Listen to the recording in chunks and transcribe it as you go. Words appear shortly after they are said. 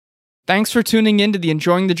Thanks for tuning in to the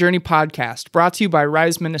Enjoying the Journey podcast, brought to you by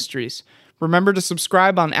Rise Ministries. Remember to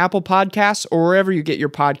subscribe on Apple Podcasts or wherever you get your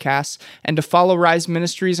podcasts, and to follow Rise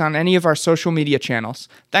Ministries on any of our social media channels.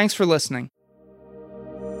 Thanks for listening.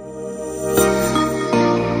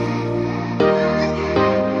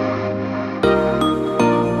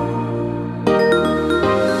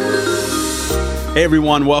 Hey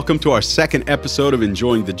everyone, welcome to our second episode of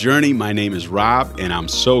Enjoying the Journey. My name is Rob, and I'm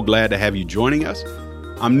so glad to have you joining us.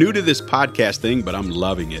 I'm new to this podcast thing, but I'm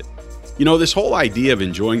loving it. You know, this whole idea of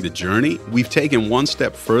enjoying the journey, we've taken one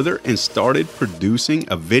step further and started producing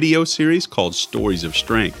a video series called Stories of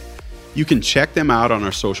Strength. You can check them out on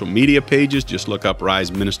our social media pages. Just look up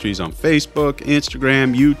Rise Ministries on Facebook,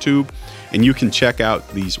 Instagram, YouTube, and you can check out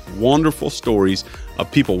these wonderful stories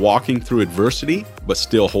of people walking through adversity, but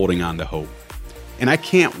still holding on to hope. And I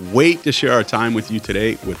can't wait to share our time with you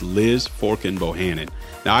today with Liz Forkin Bohannon.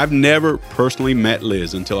 Now, I've never personally met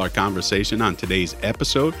Liz until our conversation on today's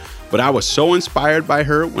episode, but I was so inspired by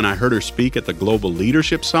her when I heard her speak at the Global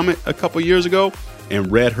Leadership Summit a couple years ago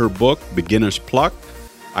and read her book, Beginner's Pluck.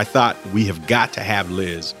 I thought we have got to have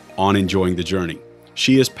Liz on Enjoying the Journey.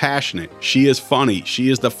 She is passionate, she is funny, she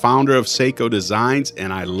is the founder of Seiko Designs,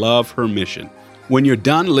 and I love her mission. When you're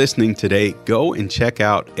done listening today, go and check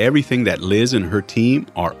out everything that Liz and her team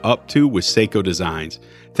are up to with Seiko Designs.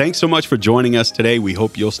 Thanks so much for joining us today. We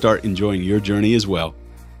hope you'll start enjoying your journey as well.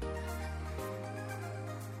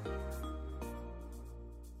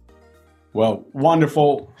 Well,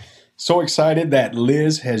 wonderful. So excited that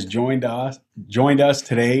Liz has joined us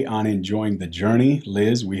today on Enjoying the Journey.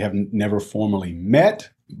 Liz, we have never formally met,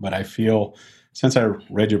 but I feel since I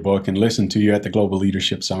read your book and listened to you at the Global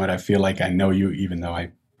Leadership Summit, I feel like I know you, even though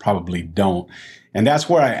I probably don't. And that's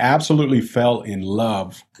where I absolutely fell in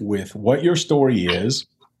love with what your story is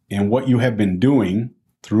and what you have been doing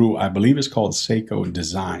through, I believe it's called Seiko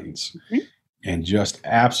Designs. Mm-hmm. And just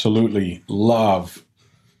absolutely love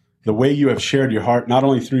the way you have shared your heart, not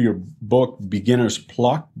only through your book, Beginner's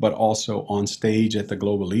Pluck, but also on stage at the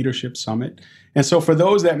Global Leadership Summit. And so for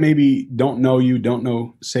those that maybe don't know you, don't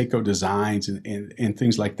know Seiko Designs and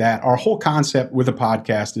things like that, our whole concept with a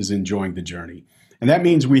podcast is enjoying the journey. And that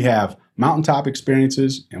means we have mountaintop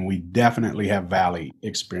experiences and we definitely have valley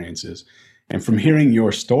experiences. And from hearing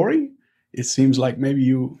your story, it seems like maybe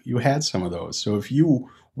you had some of those. So if you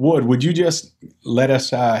would you just let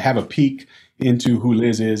us have a peek into who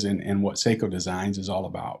Liz is and what Seiko Designs is all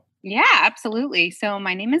about? Yeah, absolutely. So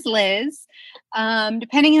my name is Liz.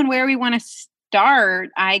 Depending on where we want to start,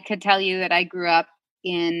 I could tell you that I grew up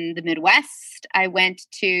in the Midwest. I went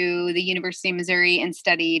to the University of Missouri and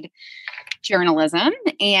studied journalism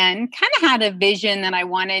and kind of had a vision that I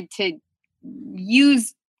wanted to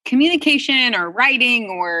use communication or writing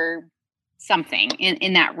or something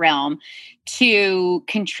in that realm to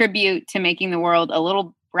contribute to making the world a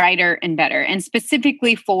little brighter and better, and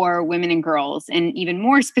specifically for women and girls, and even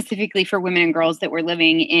more specifically for women and girls that were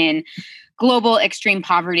living in global extreme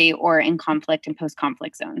poverty or in conflict and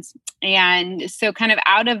post-conflict zones. And so kind of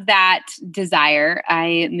out of that desire,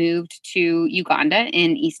 I moved to Uganda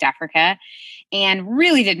in East Africa and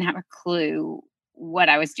really didn't have a clue what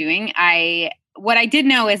I was doing. What I did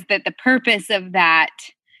know is that the purpose of that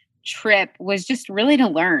trip was just really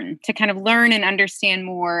to kind of learn and understand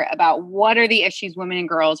more about what are the issues women and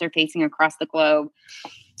girls are facing across the globe.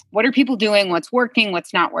 What are people doing? What's working?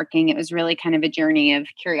 What's not working? It was really kind of a journey of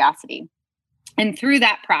curiosity. And through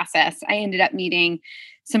that process, I ended up meeting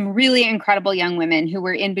some really incredible young women who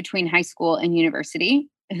were in between high school and university,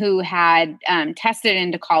 who had tested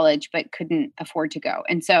into college but couldn't afford to go.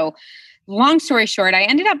 And so long story short, I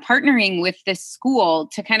ended up partnering with this school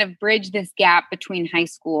to kind of bridge this gap between high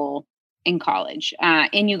school and college.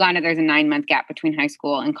 In Uganda, there's a 9-month gap between high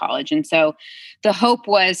school and college. And so the hope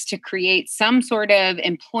was to create some sort of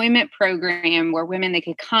employment program where women, they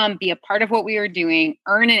could come, be a part of what we were doing,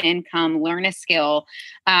 earn an income, learn a skill,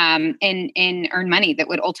 and earn money that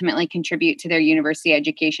would ultimately contribute to their university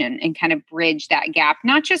education and kind of bridge that gap,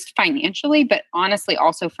 not just financially, but honestly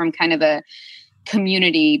also from kind of a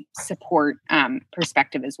community support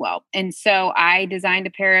perspective as well. And so I designed a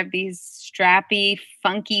pair of these strappy,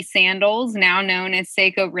 funky sandals, now known as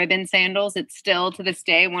Seiko ribbon sandals. It's still to this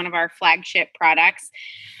day one of our flagship products.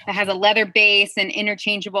 It has a leather base and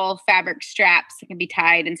interchangeable fabric straps that can be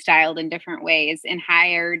tied and styled in different ways, and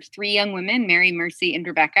hired 3 young women, Mary, Mercy, and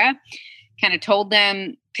Rebecca. Kind of told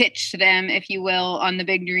them, pitched them, if you will, on the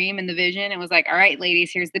big dream and the vision. It was like, all right, ladies,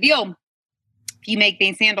 here's the deal. If you make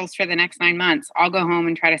these sandals for the next 9 months, I'll go home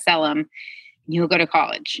and try to sell them. You'll go to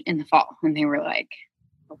college in the fall. And they were like,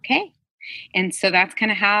 okay. And so that's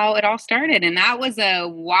kind of how it all started. And that was a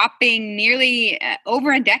whopping nearly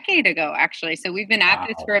over a decade ago, actually. So we've been at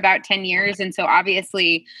this for about 10 years. And so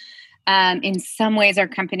obviously, in some ways, our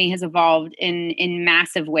company has evolved in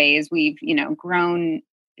massive ways. We've, grown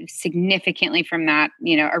significantly from that,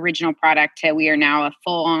 original product to we are now a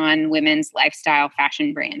full-on women's lifestyle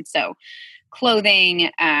fashion brand. So clothing,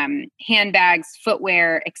 handbags,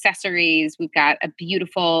 footwear, accessories. We've got a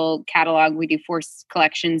beautiful catalog. We do 4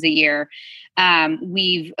 collections a year.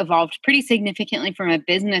 We've evolved pretty significantly from a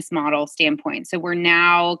business model standpoint. So we're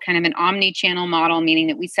now kind of an omni-channel model, meaning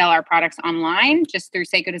that we sell our products online just through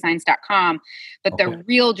seikodesigns.com. But the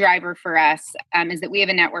real driver for us is that we have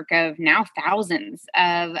a network of now thousands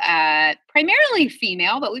of primarily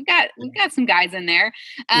female, but we've got some guys in there.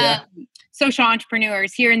 Social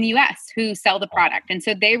entrepreneurs here in the US who sell the product. And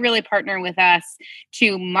so they really partner with us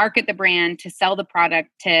to market the brand, to sell the product,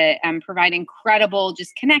 to provide incredible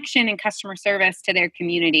just connection and customer service to their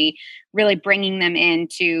community, really bringing them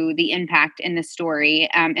into the impact in the story.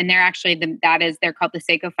 And they're actually, they're called the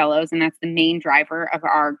Seiko Fellows, and that's the main driver of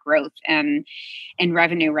our growth and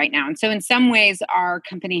revenue right now. And so in some ways, our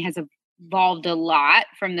company has evolved a lot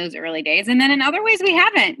from those early days. And then in other ways we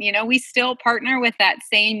haven't. We still partner with that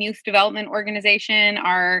same youth development organization.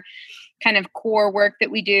 Our kind of core work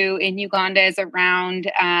that we do in Uganda is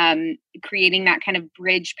around creating that kind of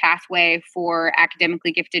bridge pathway for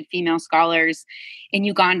academically gifted female scholars. In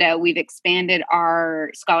Uganda, we've expanded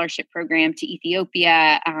our scholarship program to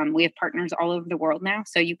Ethiopia. We have partners all over the world now.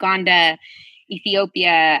 So Uganda,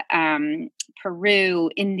 Ethiopia,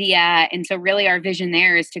 Peru, India. And so really our vision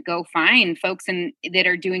there is to go find folks that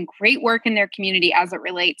are doing great work in their community as it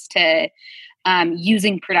relates to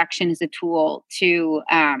using production as a tool to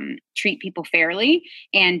treat people fairly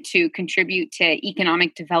and to contribute to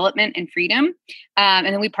economic development and freedom. And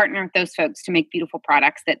then we partner with those folks to make beautiful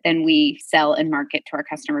products that then we sell and market to our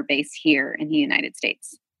customer base here in the United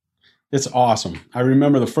States. It's awesome. I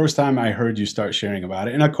remember the first time I heard you start sharing about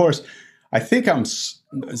it. And of course, I think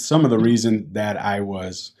some of the reason that I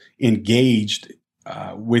was engaged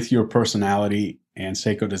with your personality and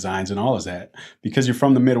Seiko Designs and all of that, because you're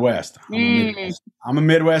from the Midwest. I'm a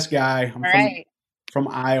Midwest guy. I'm from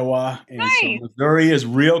Iowa, and so Missouri is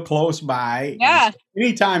real close by. Yeah. So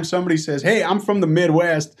anytime somebody says, "Hey, I'm from the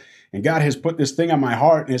Midwest, and God has put this thing on my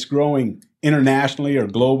heart, and it's growing internationally or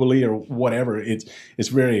globally or whatever," it's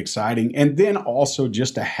very exciting. And then also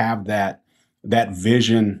just to have that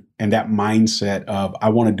vision and that mindset of, I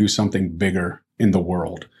want to do something bigger in the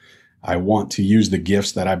world. I want to use the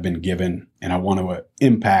gifts that I've been given, and I want to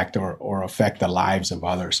impact or affect the lives of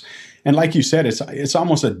others. And like you said, it's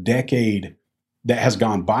almost a decade that has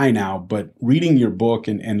gone by now, but reading your book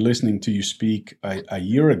and listening to you speak a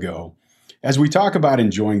year ago, as we talk about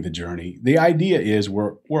enjoying the journey, the idea is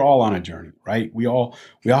we're all on a journey, right? We all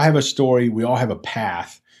have a story. We all have a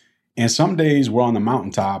path. And some days we're on the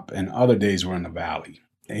mountaintop and other days we're in the valley.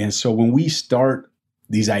 And so when we start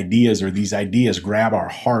these ideas, or these ideas grab our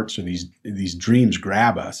hearts, or these dreams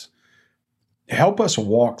grab us, help us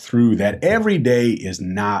walk through that. Every day is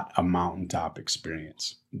not a mountaintop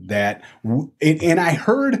experience. And I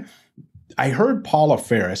heard Paula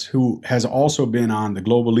Ferris, who has also been on the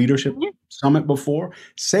Global Leadership Summit before,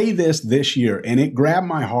 say this year, and it grabbed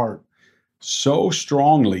my heart so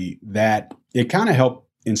strongly that it kind of helped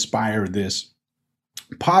inspire this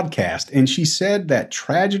podcast. And she said that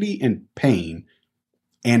tragedy and pain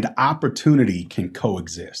and opportunity can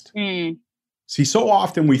coexist. See, so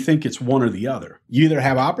often we think it's one or the other. You either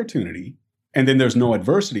have opportunity and then there's no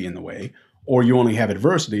adversity in the way, or you only have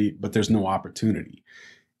adversity, but there's no opportunity.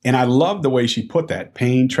 And I love the way she put that: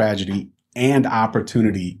 pain, tragedy, and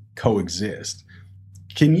opportunity coexist.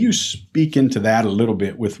 Can you speak into that a little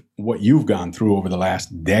bit with what you've gone through over the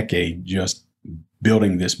last decade, just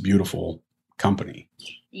building this beautiful company?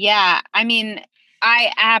 Yeah. I mean,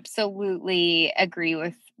 I absolutely agree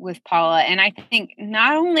with Paula. And I think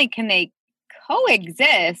not only can they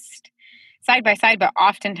coexist side by side, but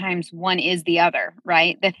oftentimes one is the other,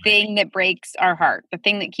 right? The thing that breaks our heart, the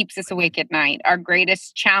thing that keeps us awake at night, our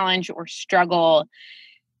greatest challenge or struggle,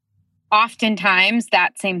 oftentimes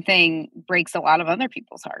that same thing breaks a lot of other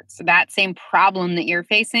people's hearts. So that same problem that you're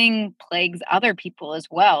facing plagues other people as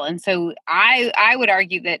well. And so I would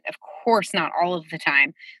argue that, of course, not all of the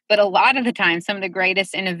time, but a lot of the time, some of the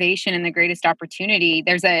greatest innovation and the greatest opportunity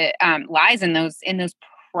lies in those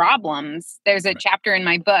problems. There's a chapter in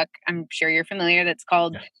my book, I'm sure you're familiar, that's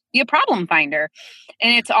called Be a Problem Finder.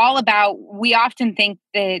 And it's all about, we often think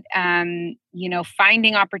that,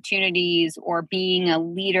 finding opportunities or being a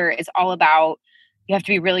leader is all about, you have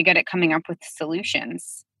to be really good at coming up with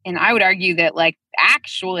solutions. And I would argue that like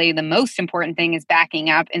actually the most important thing is backing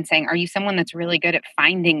up and saying, are you someone that's really good at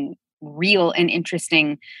finding real and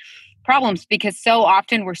interesting problems? Because so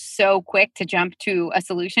often we're so quick to jump to a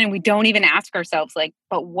solution and we don't even ask ourselves like,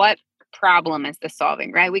 but what problem is this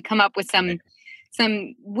solving, right? We come up with some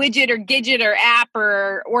widget or gadget or app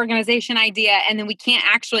or organization idea, and then we can't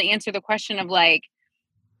actually answer the question of like,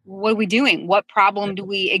 what are we doing? What problem do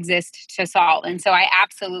we exist to solve? And so I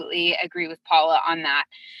absolutely agree with Paula on that.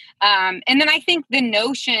 And then I think the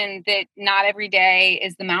notion that not every day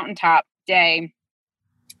is the mountaintop day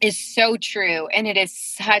is so true. And it is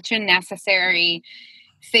such a necessary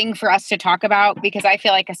thing for us to talk about, because I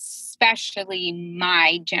feel like especially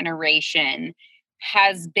my generation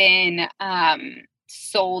has been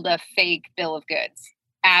sold a fake bill of goods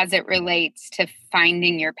as it relates to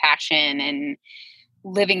finding your passion and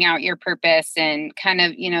living out your purpose, and kind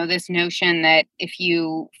of, this notion that if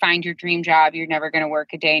you find your dream job, you're never going to work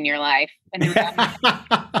a day in your life. And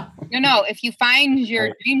no, if you find your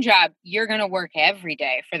dream job, you're going to work every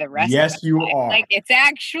day for the rest of your life. Yes, you are. Like, it's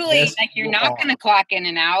actually like you're not going to clock in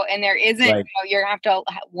and out, and there isn't, you're going to have to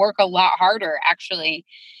work a lot harder actually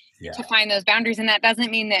to find those boundaries. And that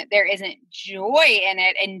doesn't mean that there isn't joy in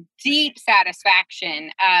it and deep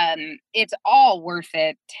satisfaction. It's all worth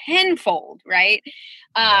it tenfold, right?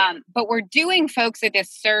 But we're doing folks a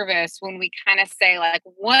disservice when we kind of say like,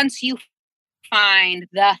 once you find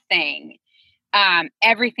the thing,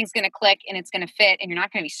 everything's going to click and it's going to fit, and you're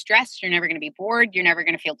not going to be stressed. You're never going to be bored. You're never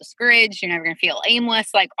going to feel discouraged. You're never going to feel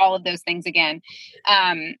aimless, like all of those things again.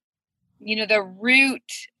 The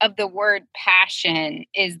root of the word passion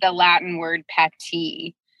is the Latin word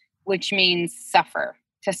pati, which means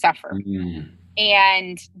to suffer. Mm-hmm.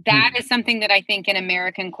 And that is something that I think in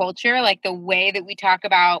American culture, like the way that we talk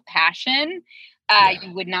about passion,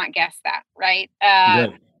 you would not guess that, right?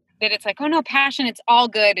 That it's like, oh no, passion, it's all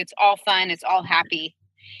good. It's all fun. It's all happy.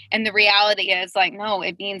 And the reality is like, no,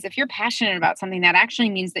 it means if you're passionate about something, that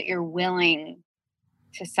actually means that you're willing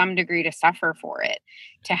to some degree to suffer for it,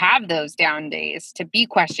 to have those down days, to be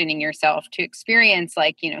questioning yourself, to experience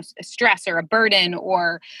like, a stress or a burden,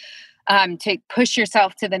 or to push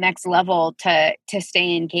yourself to the next level to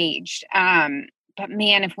stay engaged. But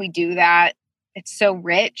man, if we do that, it's so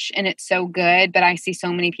rich and it's so good. But I see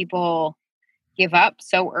so many people give up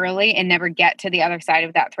so early and never get to the other side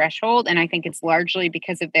of that threshold. And I think it's largely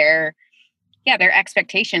because of their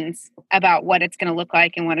expectations about what it's going to look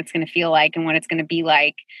like and what it's going to feel like and what it's going to be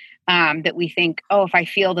like, that we think, oh, if I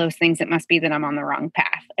feel those things, it must be that I'm on the wrong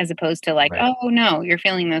path, as opposed to like, oh no, you're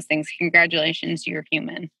feeling those things. Congratulations, you're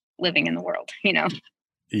human living in the world,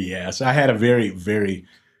 Yes. I had a very, very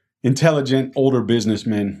intelligent older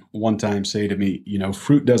businessman one time say to me,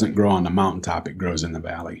 fruit doesn't grow on the mountaintop, it grows in the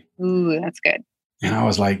valley. Ooh, that's good. And I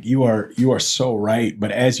was like, you are so right.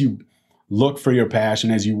 But as you look for your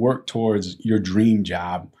passion, as you work towards your dream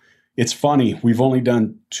job, it's funny. We've only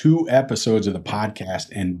done 2 episodes of the podcast,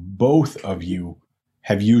 and both of you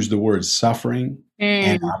have used the words suffering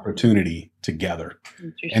and opportunity together.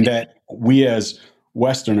 And that we as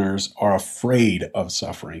Westerners are afraid of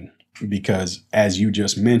suffering because, as you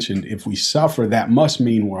just mentioned, if we suffer, that must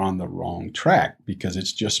mean we're on the wrong track, because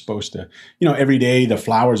it's just supposed to, every day the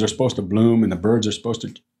flowers are supposed to bloom and the birds are supposed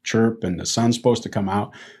to chirp and the sun's supposed to come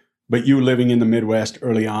out. But you living in the Midwest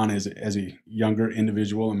early on as a younger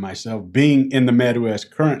individual, and myself being in the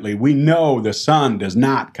Midwest currently, we know the sun does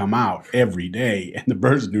not come out every day and the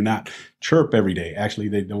birds do not chirp every day. Actually,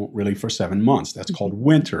 they don't really for 7 months. That's called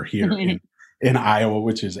winter here in Iowa,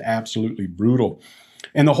 which is absolutely brutal.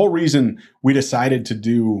 And the whole reason we decided to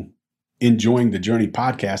do Enjoying the Journey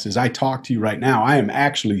podcast is I talk to you right now. I am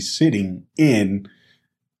actually sitting in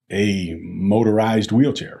a motorized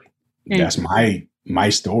wheelchair. That's my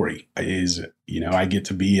story is, I get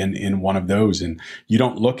to be in one of those, and you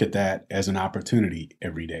don't look at that as an opportunity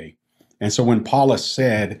every day. And so when Paula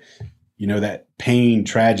said, that pain,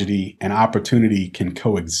 tragedy, and opportunity can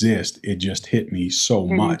coexist, it just hit me so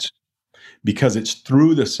much, because it's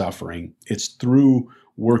through the suffering, it's through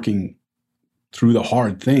working through the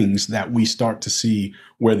hard things that we start to see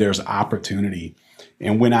where there's opportunity.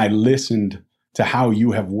 And when I listened to how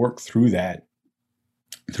you have worked through that,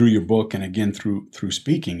 through your book, and again through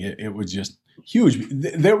speaking, it was just huge.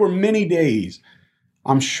 There were many days,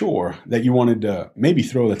 I'm sure, that you wanted to maybe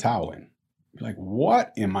throw the towel in. Like,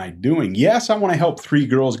 what am I doing? Yes, I want to help 3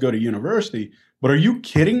 girls go to university, but are you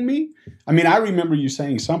kidding me? I mean, I remember you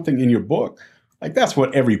saying something in your book, like that's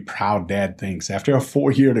what every proud dad thinks after a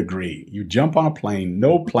 4-year degree. You jump on a plane,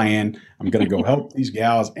 no plan. I'm going to go help these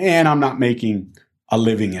gals, and I'm not making a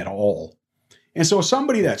living at all. And so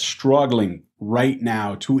somebody that's struggling right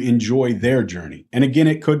now to enjoy their journey, and again,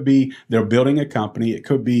 it could be they're building a company, it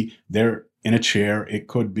could be they're in a chair, it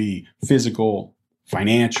could be physical,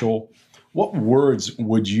 financial. What words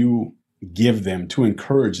would you give them to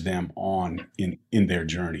encourage them on in their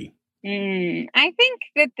journey? I think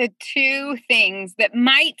that the two things that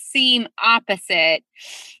might seem opposite,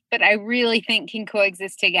 but I really think can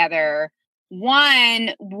coexist together.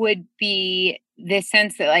 One would be this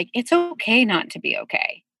sense that like it's okay not to be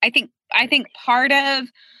okay. I think part of,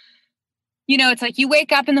 it's like you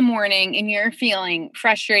wake up in the morning and you're feeling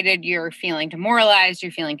frustrated, you're feeling demoralized,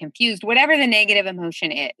 you're feeling confused, whatever the negative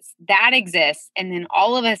emotion is, that exists. And then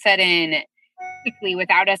all of a sudden, quickly,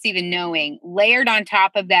 without us even knowing, layered on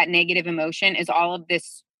top of that negative emotion is all of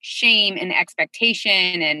this shame and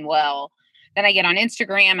expectation. And well, then I get on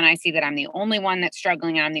Instagram and I see that I'm the only one that's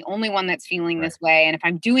struggling and I'm the only one that's feeling this way. And if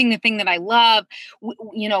I'm doing the thing that I love,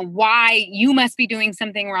 why you must be doing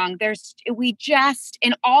something wrong.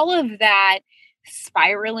 And all of that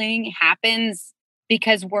spiraling happens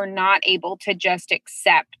because we're not able to just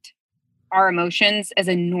accept our emotions as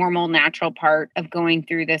a normal, natural part of going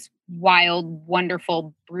through this wild,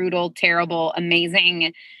 wonderful, brutal, terrible,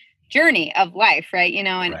 amazing journey of life, right?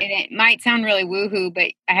 And it might sound really woohoo,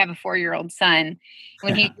 but I have a 4-year-old son.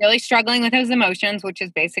 When he's really struggling with his emotions, which is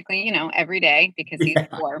basically, every day because he's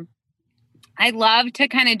 4, I love to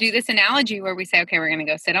kind of do this analogy where we say, okay, we're going to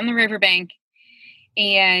go sit on the riverbank.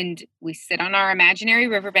 And we sit on our imaginary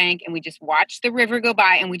riverbank and we just watch the river go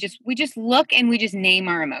by and we just look and we just name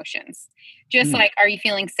our emotions. Just like, are you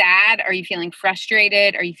feeling sad? Are you feeling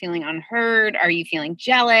frustrated? Are you feeling unheard? Are you feeling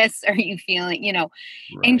jealous? Are you feeling,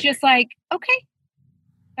 and just like, okay,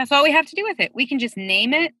 that's all we have to do with it. We can just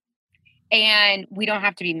name it and we don't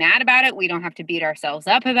have to be mad about it. We don't have to beat ourselves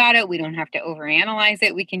up about it. We don't have to overanalyze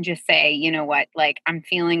it. We can just say, you know what, like I'm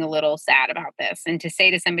feeling a little sad about this. And to say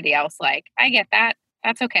to somebody else, like, I get that.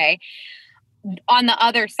 That's okay. On the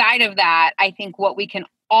other side of that, I think what we can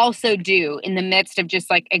also do in the midst of just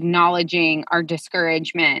like acknowledging our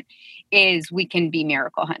discouragement is we can be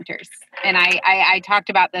miracle hunters. And I talked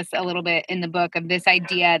about this a little bit in the book of this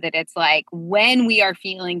idea that it's like when we are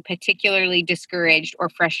feeling particularly discouraged or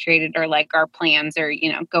frustrated or like our plans are,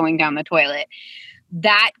 going down the toilet,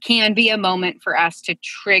 that can be a moment for us to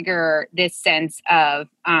trigger this sense of,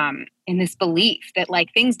 and this belief that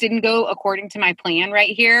like things didn't go according to my plan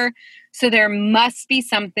right here. So there must be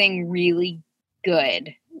something really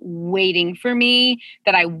good waiting for me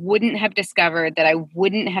that I wouldn't have discovered, that I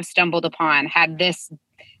wouldn't have stumbled upon had this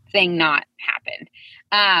thing not happened.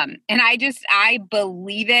 And I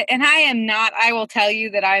believe it. And I will tell you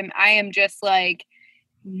that I am just like,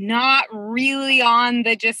 not really on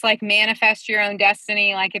the just like manifest your own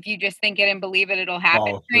destiny. Like if you just think it and believe it, it'll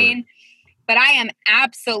happen train. But I am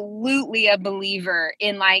absolutely a believer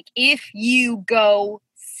in like, if you go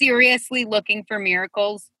seriously looking for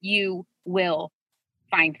miracles, you will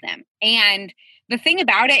find them. And the thing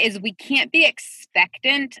about it is we can't be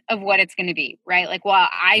expectant of what it's going to be, right? Like, well,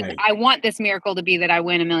 I want this miracle to be that I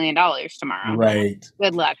win $1 million tomorrow. Right.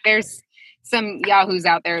 Good luck. There's some yahoos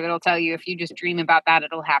out there that'll tell you if you just dream about that,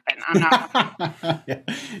 it'll happen. I'm not. Yeah.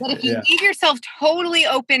 But if you leave yourself totally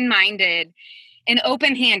open-minded and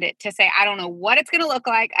open-handed to say, I don't know what it's going to look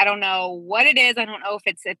like. I don't know what it is. I don't know if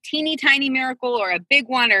it's a teeny tiny miracle or a big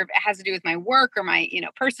one, or if it has to do with my work or my,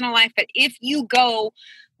 personal life. But if you go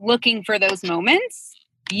looking for those moments,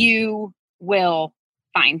 you will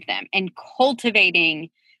find them. And cultivating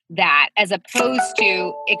that as opposed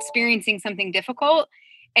to experiencing something difficult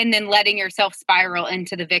and then letting yourself spiral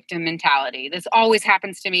into the victim mentality. This always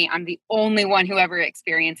happens to me. I'm the only one who ever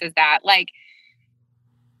experiences that. Like,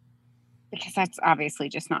 because that's obviously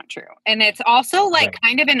just not true. And it's also like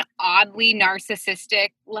kind of an oddly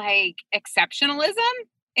narcissistic, like exceptionalism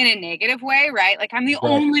in a negative way, right? Like I'm the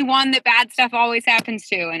only one that bad stuff always happens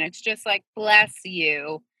to. And it's just like, bless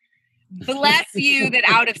you. Bless you that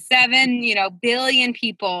out of 7, billion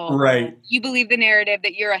people, you believe the narrative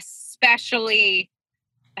that you're especially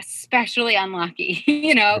unlucky,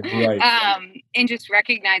 and just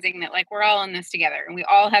recognizing that like we're all in this together and we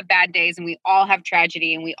all have bad days and we all have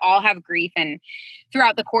tragedy and we all have grief and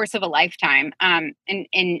throughout the course of a lifetime, and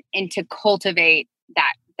to cultivate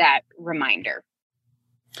that reminder.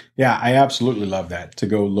 Yeah, I absolutely love that, to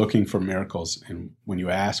go looking for miracles. And when you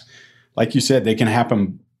ask, like you said, they can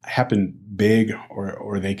happen big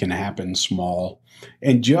or they can happen small.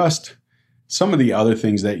 And just some of the other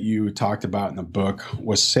things that you talked about in the book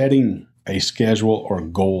was setting a schedule or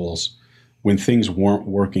goals when things weren't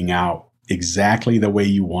working out exactly the way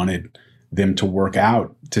you wanted them to work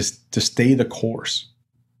out, to stay the course.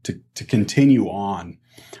 to continue on.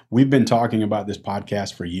 We've been talking about this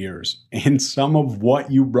podcast for years, and some of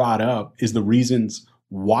what you brought up is the reasons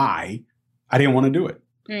why I didn't want to do it.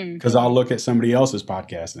 Because I'll look at somebody else's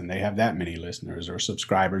podcast and they have that many listeners or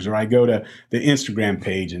subscribers, or I go to the Instagram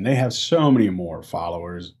page and they have so many more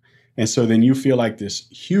followers. And so then you feel like this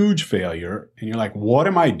huge failure and you're like, what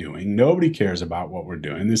am I doing? Nobody cares about what we're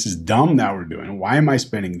doing. This is dumb that we're doing. Why am I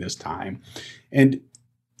spending this time? And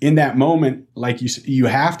in that moment, like you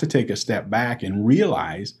have to take a step back and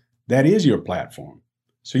realize that is your platform.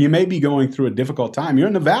 So you may be going through a difficult time. You're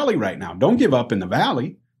in the valley right now. Don't give up in the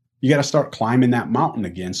valley. You got to start climbing that mountain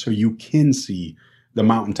again so you can see the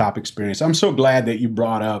mountaintop experience. I'm so glad that you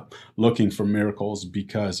brought up looking for miracles,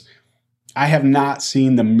 because I have not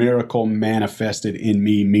seen the miracle manifested in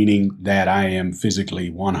me, meaning that I am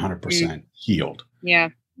physically 100% healed. Yeah.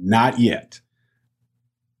 Not yet.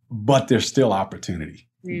 But there's still opportunity.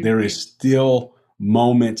 There is still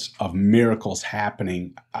moments of miracles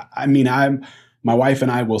happening. I mean, my wife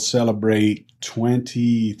and I will celebrate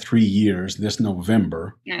 23 years this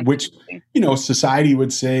November, which, society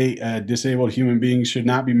would say disabled human beings should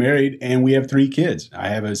not be married. And we have 3 kids. I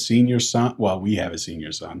have a senior son. Well, we have a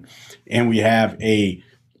senior son, and we have a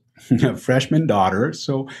freshman daughter.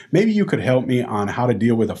 So maybe you could help me on how to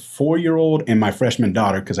deal with a 4-year-old and my freshman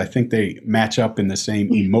daughter, because I think they match up in the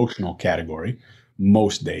same emotional category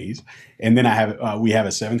most days. And then we have a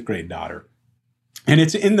 7th grade daughter. And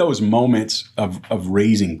it's in those moments of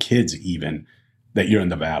raising kids even that you're in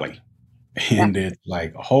the valley. And it's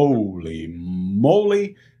like, holy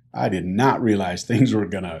moly, I did not realize things were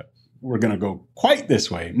gonna go quite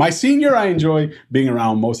this way. My senior, I enjoy being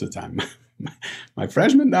around most of the time. My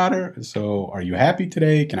freshman daughter, so are you happy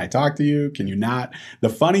today? Can I talk to you? Can you not? The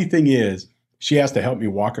funny thing is, she has to help me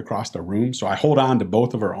walk across the room. So I hold on to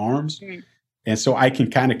both of her arms. And so I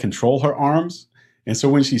can kind of control her arms. And so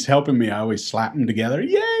when she's helping me, I always slap them together.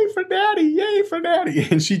 Yay for daddy, yay for daddy.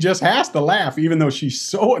 And she just has to laugh, even though she's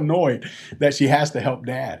so annoyed that she has to help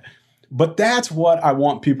dad. But that's what I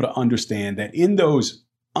want people to understand, that in those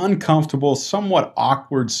uncomfortable, somewhat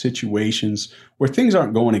awkward situations where things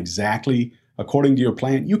aren't going exactly according to your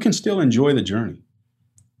plan, you can still enjoy the journey.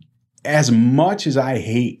 As much as I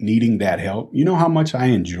hate needing that help, you know how much I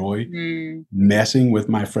enjoy messing with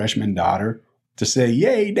my freshman daughter? To say,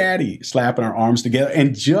 yay, daddy, slapping our arms together.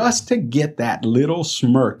 And just to get that little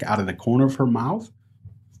smirk out of the corner of her mouth,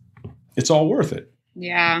 it's all worth it.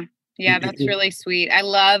 Yeah. Yeah, that's really sweet. I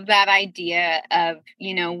love that idea of,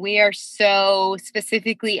 we are so,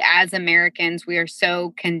 specifically as Americans, we are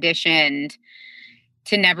so conditioned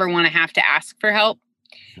to never want to have to ask for help.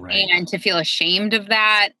 Right. And to feel ashamed of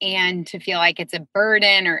that, and to feel like it's a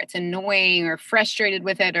burden or it's annoying or frustrated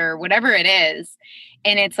with it or whatever it is.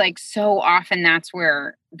 And it's like, so often that's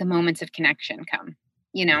where the moments of connection come,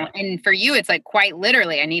 and for you, it's like quite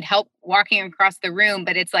literally, I need help walking across the room,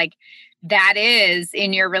 but it's like, that is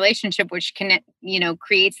in your relationship, which can,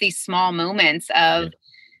 creates these small moments of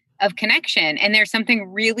connection. And there's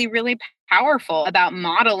something really, really powerful about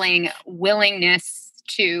modeling willingness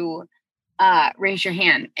to raise your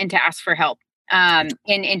hand and to ask for help,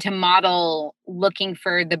 and to model looking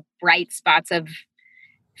for the bright spots of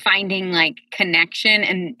finding like connection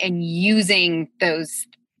and using those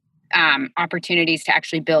opportunities to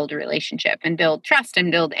actually build a relationship and build trust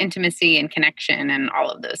and build intimacy and connection and all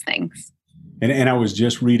of those things. And I was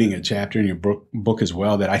just reading a chapter in your book as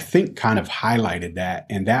well that I think kind of highlighted that.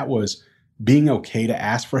 And that was being okay to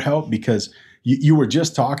ask for help, because you were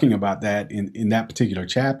just talking about that in that particular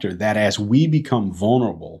chapter, that as we become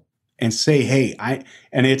vulnerable and say, hey,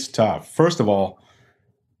 and it's tough. First of all,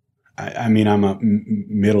 I mean, I'm a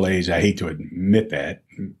middle-aged, I hate to admit that,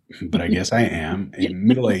 but I guess I am a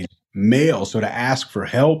middle-aged male. So to ask for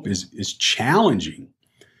help is challenging.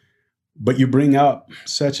 But you bring up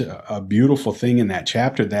such a beautiful thing in that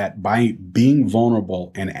chapter, that by being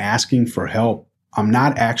vulnerable and asking for help, I'm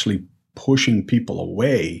not actually pushing people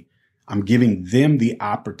away. I'm giving them the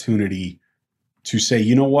opportunity to say,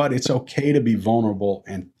 you know what, it's okay to be vulnerable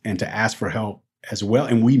and to ask for help as well.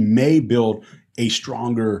 And we may build a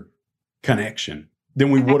stronger connection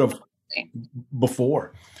than we would have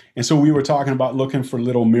before. And so we were talking about looking for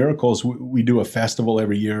little miracles. We do a festival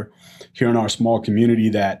every year here in our small community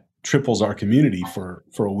that triples our community for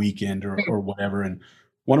a weekend or whatever. And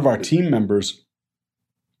one of our team members,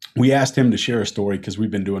 we asked him to share a story because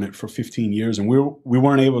we've been doing it for 15 years and we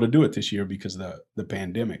weren't able to do it this year because of the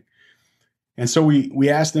pandemic. And so we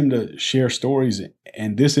asked them to share stories,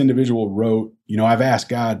 and this individual wrote, I've asked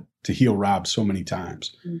God to heal Rob so many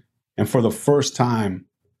times. And for the first time,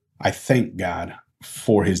 I thank God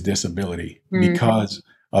for his disability because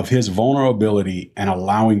of his vulnerability and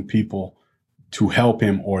allowing people to help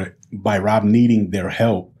him, or by Rob needing their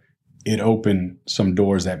help, it opened some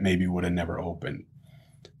doors that maybe would have never opened.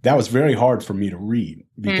 That was very hard for me to read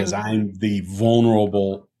because I'm the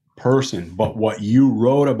vulnerable person. But what you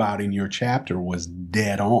wrote about in your chapter was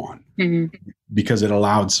dead on because it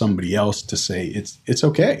allowed somebody else to say, it's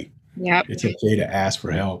okay. Yep. It's okay to ask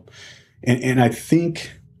for help. And I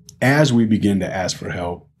think as we begin to ask for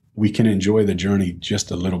help, we can enjoy the journey just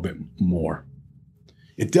a little bit more.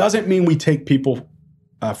 It doesn't mean we take people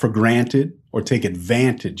for granted or take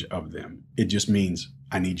advantage of them. It just means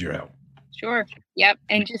I need your help. Sure. Yep.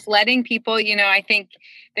 And just letting people, I think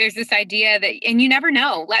there's this idea that, and you never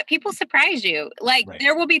know, let people surprise you. Like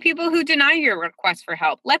there will be people who deny your request for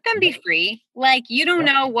help. Let them be free. Like you don't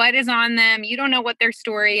know what is on them. You don't know what their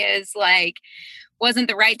story is. Like wasn't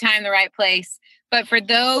the right time, the right place. But for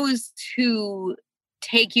those who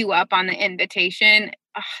take you up on the invitation,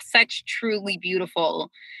 such truly beautiful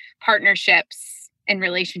partnerships and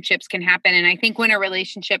relationships can happen. And I think when a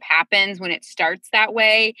relationship happens, when it starts that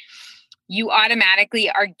way, you automatically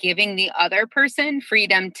are giving the other person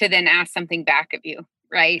freedom to then ask something back of you,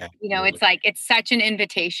 right? Absolutely. It's like, it's such an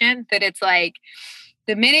invitation that it's like,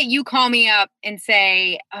 the minute you call me up and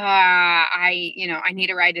say, I need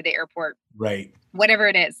a ride to the airport, right? Whatever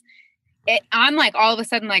it is, I'm like, all of a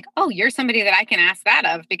sudden like, oh, you're somebody that I can ask that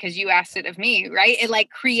of because you asked it of me, right? It like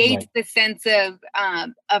creates this sense of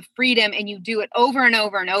freedom, and you do it over and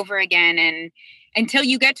over and over again. And until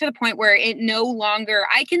you get to the point where it no longer,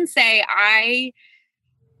 I can say, I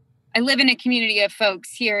live in a community of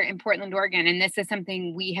folks here in Portland, Oregon, and this is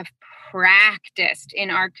something we have practiced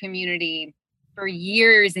in our community for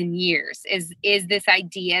years and years is this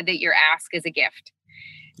idea that your ask is a gift,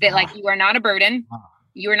 that like you are not a burden.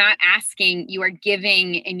 You are not asking, you are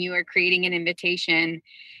giving, and you are creating an invitation.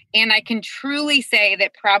 And I can truly say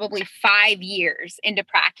that probably 5 years into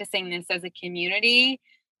practicing this as a community,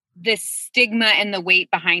 the stigma and the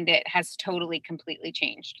weight behind it has totally, completely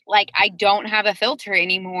changed. Like, I don't have a filter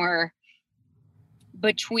anymore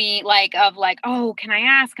between oh, can I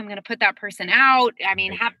ask? I'm going to put that person out. I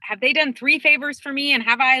mean, have they done 3 favors for me, and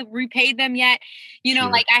have I repaid them yet? Sure.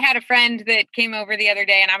 Like I had a friend that came over the other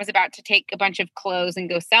day, and I was about to take a bunch of clothes and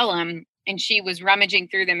go sell them. And she was rummaging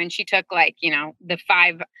through them, and she took the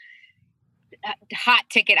 5 hot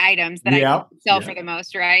ticket items that I sell for the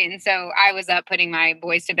most. Right. And so I was up putting my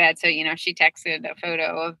boys to bed. So, she texted a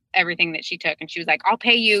photo of everything that she took, and she was like, I'll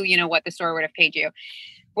pay you, what the store would have paid you.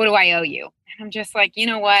 What do I owe you? And I'm just like, you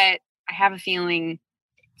know what? I have a feeling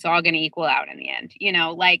it's all going to equal out in the end.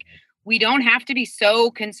 Like we don't have to be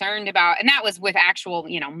so concerned about, and that was with actual,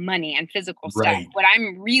 money and physical stuff. What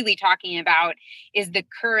I'm really talking about is the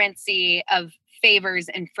currency of favors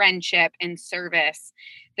and friendship and service,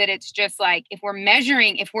 that it's just like, if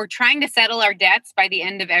we're trying to settle our debts by the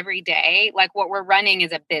end of every day, like what we're running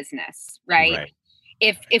is a business, right?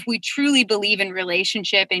 If we truly believe in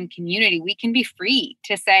relationship and community, we can be free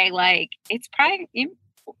to say like, it's probably,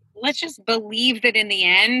 let's just believe that in the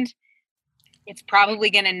end, it's probably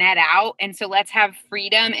going to net out. And so let's have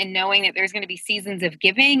freedom in knowing that there's going to be seasons of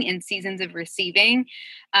giving and seasons of receiving.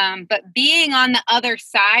 But being on the other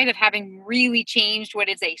side of having really changed what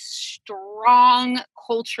is a strong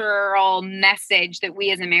cultural message that we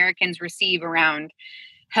as Americans receive around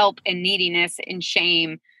help and neediness and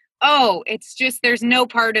shame. It's just, there's no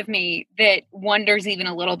part of me that wonders even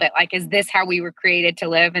a little bit, like, is this how we were created to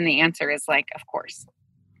live? And the answer is like, of course.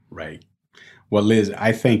 Right. Well, Liz,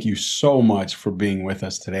 I thank you so much for being with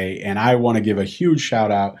us today. And I want to give a huge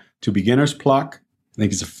shout out to Beginner's Pluck. I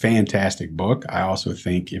think it's a fantastic book. I also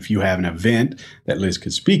think if you have an event that Liz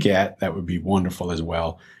could speak at, that would be wonderful as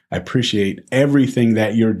well. I appreciate everything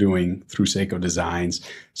that you're doing through Seiko Designs,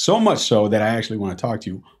 so much so that I actually want to talk to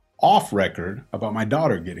you off record about my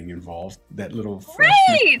daughter getting involved. That little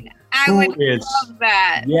great. I would love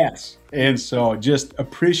that. Yes. And so just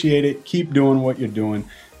appreciate it. Keep doing what you're doing.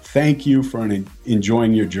 Thank you for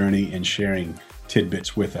enjoying your journey and sharing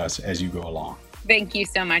tidbits with us as you go along. Thank you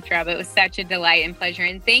so much, Rob. It was such a delight and pleasure.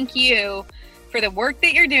 And thank you for the work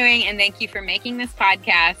that you're doing. And thank you for making this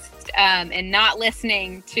podcast and not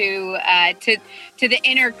listening to the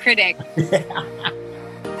inner critic.